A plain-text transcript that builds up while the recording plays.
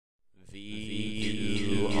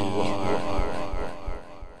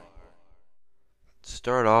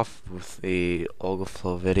start off with the Olga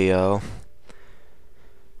Flow video.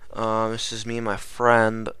 This is me and my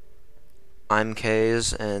friend, I'm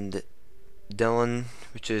Kays, and Dylan,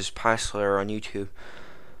 which is Pie Slayer on YouTube.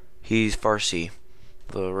 He's Farsee,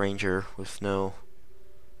 the ranger with no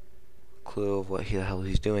clue of what the hell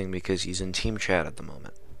he's doing because he's in team chat at the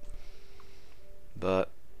moment. But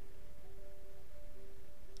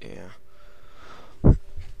yeah.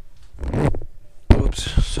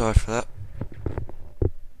 Oops, sorry for that.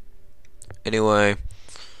 Anyway,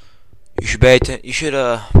 you should pay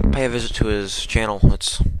a visit to his channel.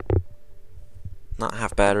 It's not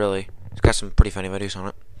half bad, really. He's got some pretty funny videos on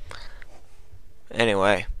it.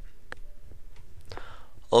 Anyway,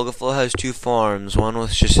 Olgaflow has two farms. One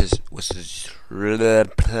with just which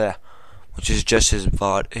is just his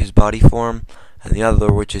body form, and the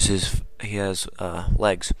other which is he has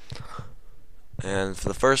legs. And for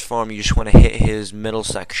the first farm, you just want to hit his middle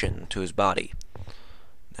section to his body.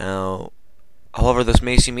 Now, however, this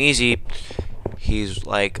may seem easy. He's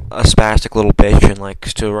like a spastic little bitch and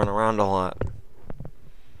likes to run around a lot.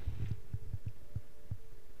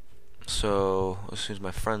 So, as soon as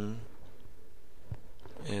my friend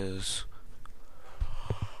is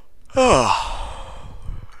we're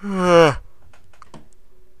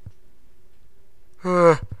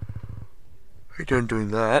done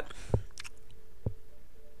doing that.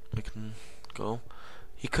 We can go.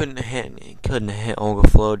 He couldn't hit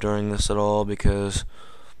Olgaflow during this at all because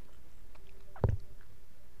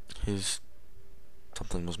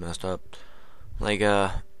something was messed up. Like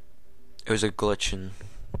it was a glitch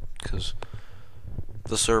because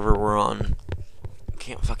the server we're on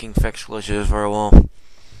can't fucking fix glitches very well.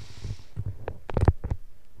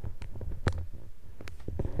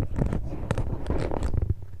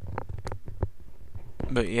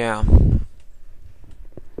 But yeah.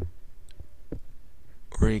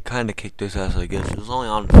 We kind of kicked his ass, I guess. It was only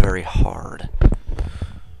on very hard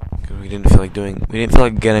because we didn't feel like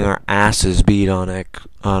getting our asses beat on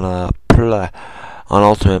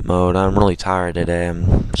ultimate mode. I'm really tired today.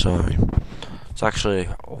 I'm sorry. It's actually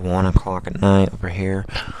 1 o'clock at night over here,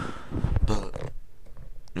 but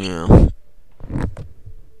yeah.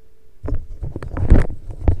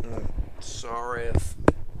 Sorry if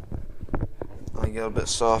I get a bit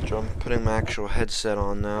softer. I'm putting my actual headset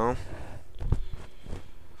on now.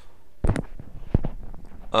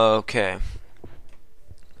 Okay.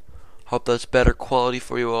 Hope that's better quality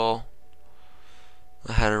for you all.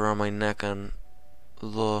 I had it around my neck and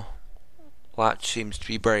the latch seems to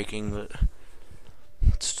be breaking, but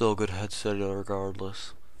it's still a good headset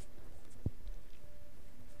regardless.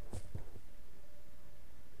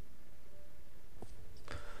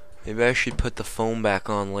 Maybe I should put the phone back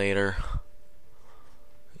on later.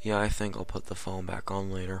 Yeah, I think I'll put the phone back on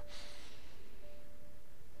later.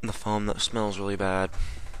 The foam that smells really bad.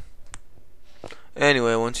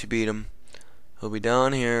 Anyway, once you beat him, he'll be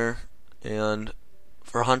down here. And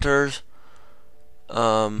for hunters,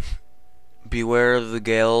 beware of the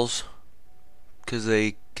gales, because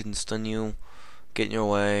they can stun you, get in your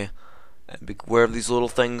way. And beware of these little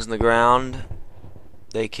things in the ground.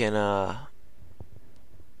 They can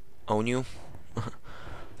own you.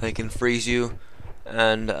 They can freeze you.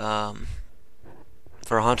 And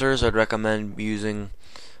for hunters, I'd recommend using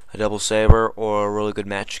a double saber or a really good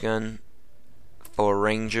match gun. For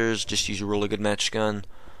rangers, just use a really good match gun.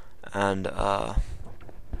 And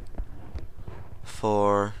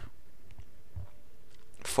for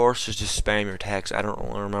forcers, just spam your attacks. I don't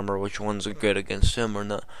really remember which ones are good against him or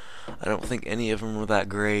not. I don't think any of them were that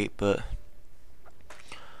great, but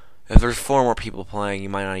if there's 4 more people playing, you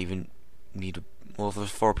might not even need to. Well, if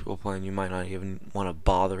there's 4 people playing, you might not even want to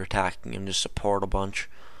bother attacking him. Just support a bunch.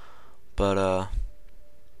 But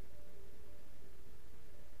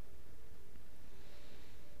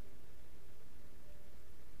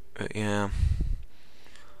yeah,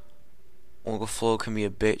 Olgaflow can be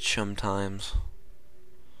a bitch sometimes.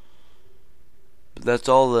 But that's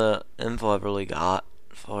all the info I've really got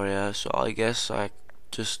for you. So I guess I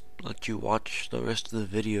just let you watch the rest of the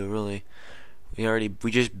video. Really,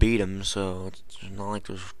 we just beat him, so it's not like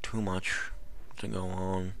there's too much to go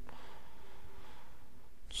on.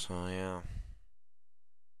 So yeah.